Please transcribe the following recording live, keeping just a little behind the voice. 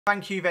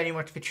Thank you very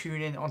much for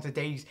tuning in on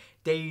today's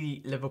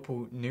daily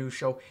Liverpool news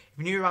show. If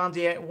you're new around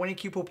here and want to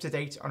keep up to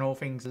date on all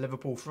things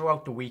Liverpool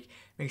throughout the week,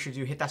 make sure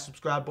you hit that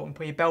subscribe button,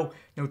 put your bell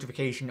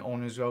notification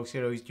on as well so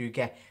you always do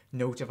get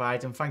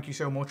notified. And thank you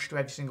so much to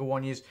every single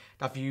one of you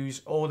that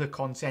views all the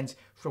content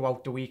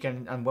throughout the week,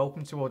 and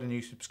welcome to all the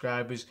new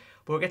subscribers.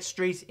 But we'll get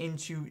straight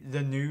into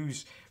the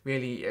news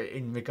really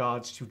in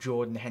regards to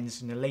Jordan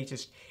Henderson, the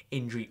latest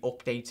injury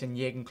update, and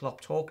Jurgen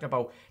Klopp talking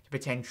about the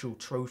potential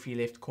trophy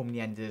lift coming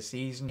the end of the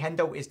season.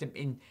 Hendo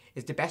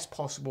is the best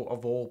possible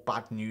of all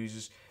bad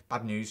news.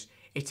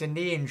 It's a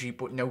knee injury,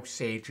 but no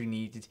surgery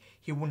needed.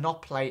 He will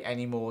not play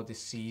anymore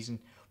this season,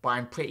 but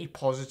I'm pretty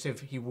positive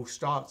he will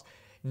start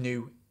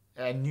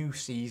a new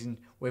season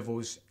with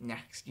us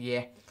next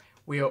year.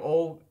 We are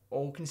all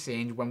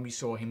concerned when we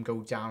saw him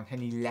go down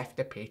and he left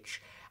the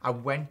pitch.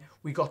 And when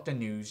we got the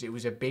news, it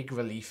was a big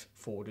relief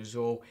for us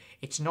all.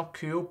 It's not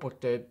cool,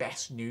 but the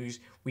best news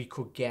we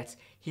could get.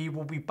 He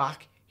will be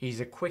back. He's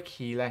a quick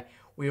healer.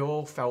 We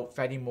all felt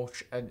very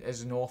much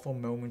as an awful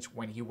moment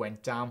when he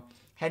went down.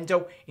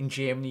 Hendo, in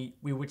Germany,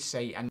 we would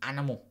say an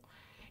animal.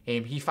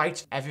 He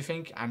fights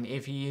everything, and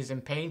if he is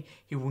in pain,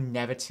 he will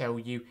never tell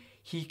you.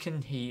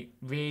 He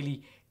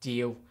really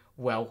deal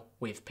well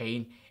with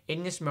pain.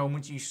 In this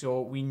moment you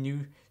saw, we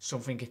knew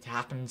something had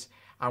happened,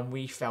 and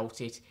we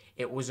felt it.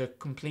 It was a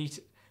complete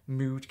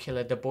mood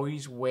killer. The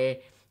boys were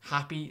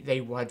happy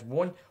they had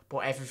won, but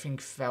everyone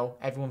fell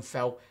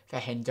for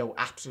Hendo,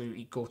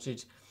 absolutely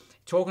gutted.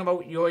 Talking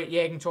about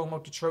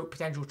the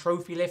potential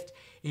trophy lift,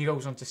 he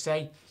goes on to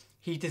say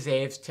he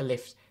deserves to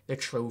lift the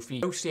trophy.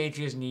 No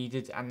surgery is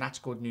needed, and that's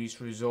good news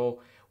for us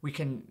all. We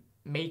can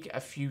make a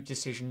few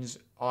decisions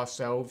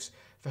ourselves.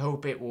 I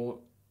hope it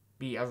will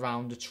be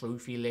around the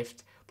trophy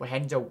lift, but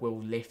Hendo will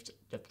lift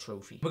the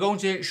trophy. We're going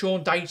to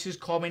Sean Dyche's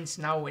comments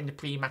now in the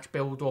pre-match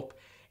build-up.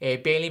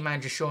 Burnley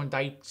manager Sean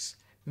Dyche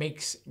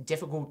makes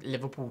difficult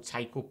Liverpool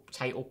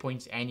title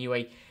points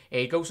anyway.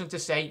 He goes on to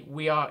say,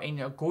 we are in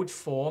a good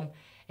form.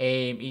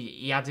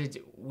 He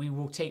added, we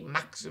will take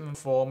maximum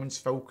performance,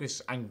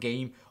 focus and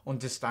game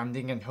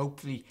understanding, and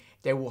hopefully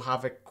they will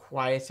have a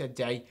quieter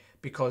day,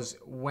 because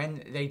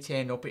when they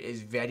turn up it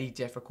is very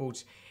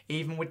difficult.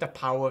 Even with the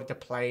power of the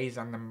players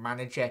and the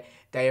manager,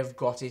 they have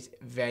got it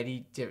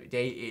it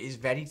is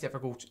very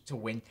difficult to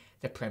win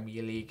the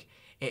Premier League.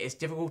 It is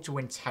difficult to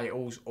win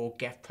titles or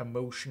get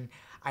promotion.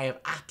 I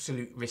have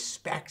absolute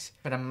respect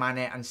for the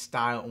manner and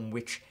style in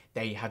which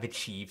they have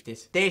achieved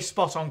it. They're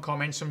spot on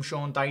comments from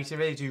Sean Dyche. I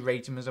really do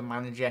rate him as a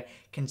manager,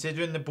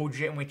 considering the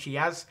budget in which he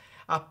has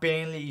at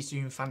Burnley.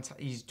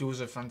 He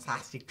does a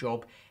fantastic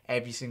job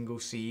every single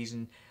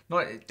season.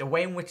 Not the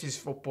way in which his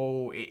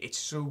football, it's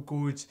so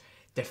good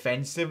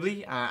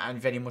defensively and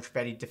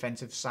very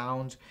defensive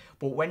sound,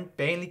 but when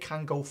Burnley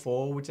can go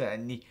forward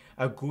and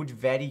a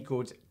very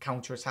good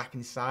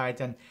counter-attacking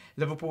side, and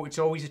Liverpool, it's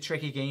always a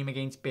tricky game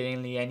against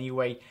Burnley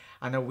anyway.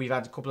 I know we've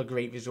had a couple of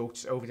great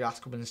results over the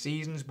last couple of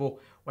seasons, but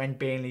when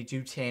Burnley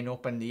do turn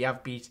up and they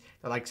have beat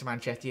the likes of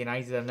Manchester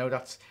United, I know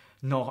that's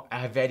not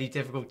a very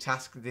difficult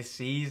task this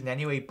season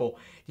anyway, but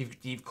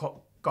you've got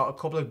a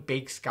couple of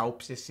big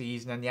scalps this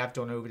season, and they have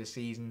done over the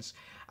seasons,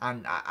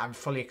 and I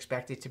fully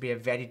expect it to be a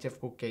very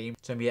difficult game.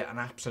 It's going to be an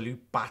absolute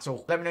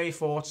battle. Let me know your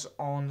thoughts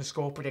on the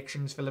score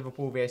predictions for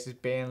Liverpool versus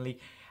Burnley.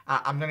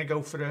 I'm going to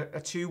go for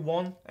a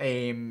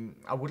 2-1.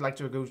 I would like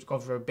to go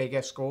for a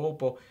bigger score,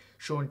 but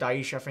Sean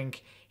Dyche, I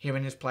think him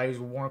and his players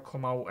will want to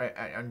come out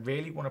and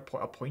really want to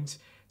put a point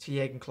to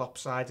Jurgen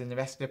Klopp's side and the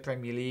rest of the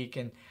Premier League,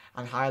 and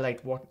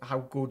highlight how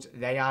good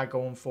they are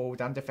going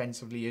forward and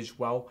defensively as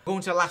well.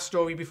 Going to the last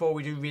story before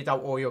we do read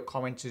out all your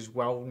comments as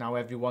well now,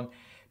 everyone.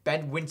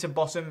 Ben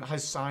Winterbottom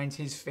has signed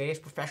his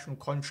first professional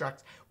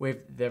contract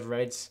with the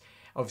Reds.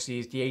 Obviously,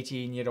 he's the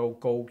 18-year-old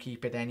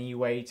goalkeeper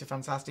anyway. It's a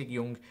fantastic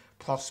young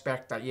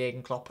prospect that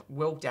Jurgen Klopp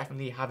will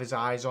definitely have his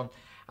eyes on.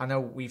 I know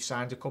we've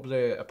signed a couple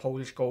of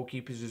Polish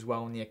goalkeepers as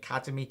well in the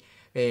academy,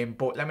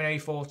 but let me know your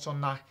thoughts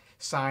on that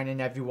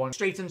signing, everyone.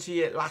 Straight into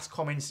your last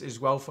comments as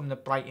well from the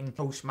Brighton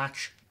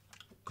post-match.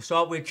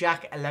 Start with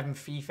Jack 11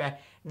 FIFA.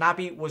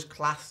 Naby was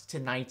class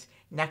tonight.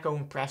 Neco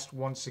impressed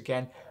once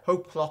again.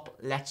 Hope Klopp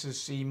lets us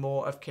see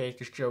more of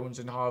Curtis Jones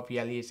and Harvey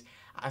Elliott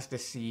as the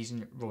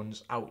season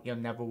runs out. You'll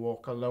never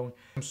walk alone.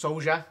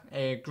 Soldier,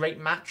 great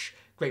match,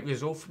 great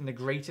result from the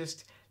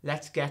greatest.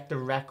 Let's get the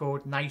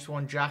record. Nice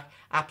one, Jack.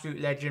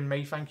 Absolute legend,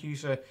 mate. Thank you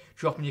for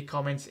dropping your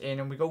comments in.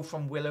 And we go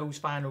from Willow's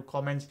final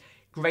comments.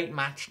 Great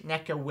match.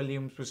 Neco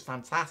Williams was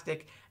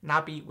fantastic.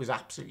 Naby was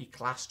absolutely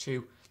class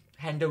too.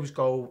 Hendo's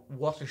goal,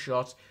 what a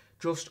shot.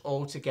 Just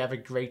altogether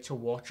great to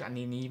watch, and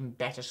an even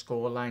better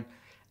scoreline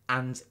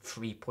and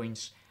 3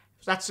 points.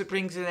 So that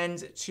brings an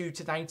end to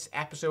tonight's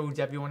episode,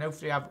 everyone.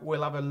 Hopefully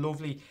we'll have a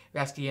lovely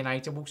rest of your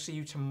night, and we'll see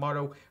you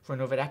tomorrow for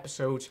another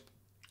episode.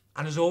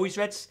 And as always,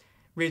 Reds,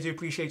 really do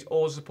appreciate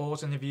all the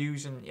support and the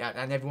views, and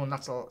everyone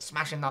that's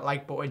smashing that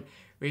like button.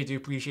 Really do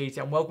appreciate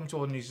it, and welcome to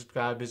all the new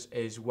subscribers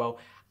as well.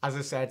 As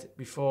I said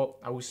before,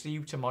 I will see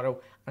you tomorrow,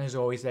 and as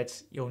always,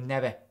 Reds, you'll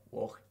never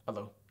walk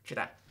alone. Shut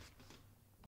up.